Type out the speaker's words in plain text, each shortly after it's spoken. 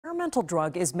experimental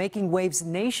drug is making waves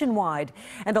nationwide,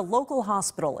 and a local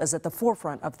hospital is at the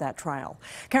forefront of that trial.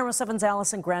 Camera 7's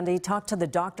Allison Grandi talked to the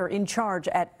doctor in charge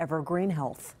at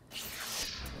EvergreenHealth.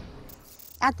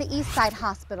 At the Eastside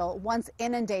Hospital, once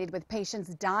inundated with patients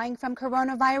dying from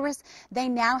coronavirus, they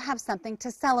now have something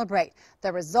to celebrate: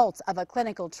 the results of a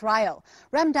clinical trial.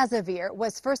 Remdesivir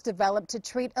was first developed to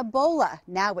treat Ebola.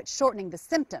 Now it's shortening the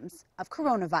symptoms of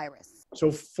coronavirus.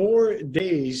 So 4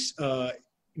 days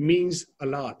means a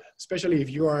lot, especially if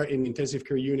you are in intensive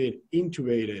care unit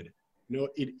intubated.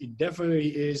 It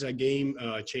definitely is a game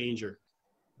changer,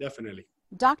 definitely.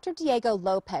 Dr. Diego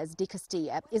Lopez de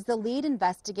Castilla is the lead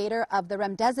investigator of the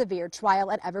Remdesivir trial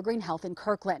at EvergreenHealth in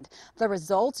Kirkland. The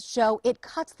results show it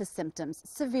cuts the symptoms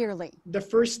severely. The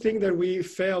first thing that we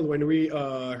felt when we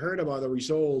heard about the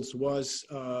results was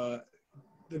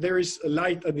there is a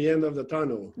light at the end of the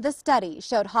tunnel. The study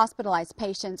showed hospitalized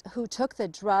patients who took the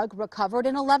drug recovered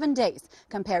in 11 days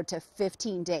compared to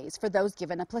 15 days for those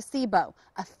given a placebo,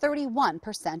 a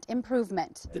 31%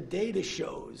 improvement. The data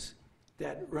shows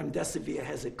that remdesivir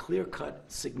has a clear-cut,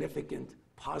 significant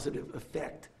positive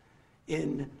effect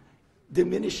in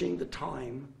diminishing the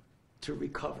time to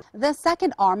recover. The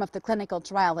second arm of the clinical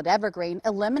trial at Evergreen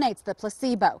eliminates the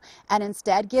placebo and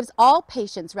instead gives all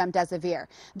patients remdesivir.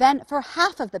 Then for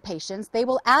half of the patients, they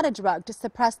will add a drug to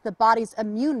suppress the body's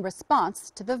immune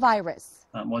response to the virus.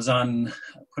 Was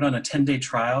put on a 10-day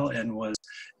trial and was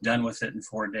done with it in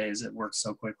 4 days. It worked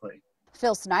so quickly.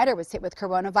 Phil Snyder was hit with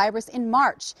coronavirus in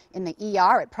March. In the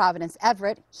ER at Providence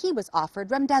Everett, he was offered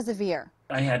remdesivir.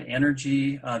 I had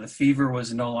energy. The fever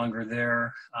was no longer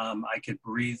there. I could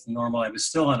breathe normal. I was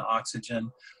still on oxygen.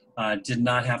 Did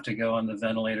not have to go on the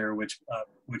ventilator, which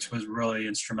was really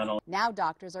instrumental. Now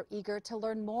doctors are eager to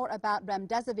learn more about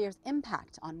remdesivir's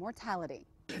impact on mortality.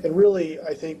 And really,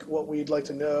 I think what we'd like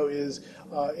to know is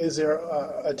there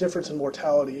a difference in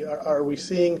mortality? Are we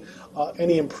seeing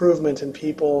any improvement in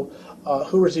people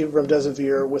who receive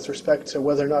remdesivir with respect to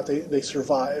whether or not they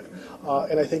survive?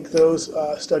 And I think those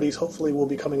studies hopefully will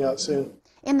be coming out soon.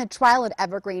 In the trial at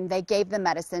Evergreen, they gave the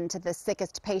medicine to the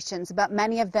sickest patients, but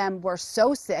many of them were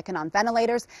so sick and on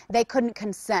ventilators, they couldn't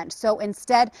consent. So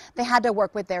instead, they had to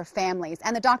work with their families.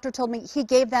 And the doctor told me he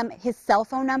gave them his cell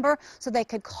phone number so they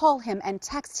could call him and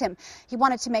text him. He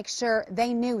wanted to make sure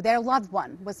they knew their loved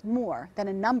one was more than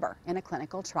a number in a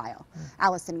clinical trial.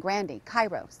 Allison Grandi,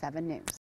 Cairo 7 News.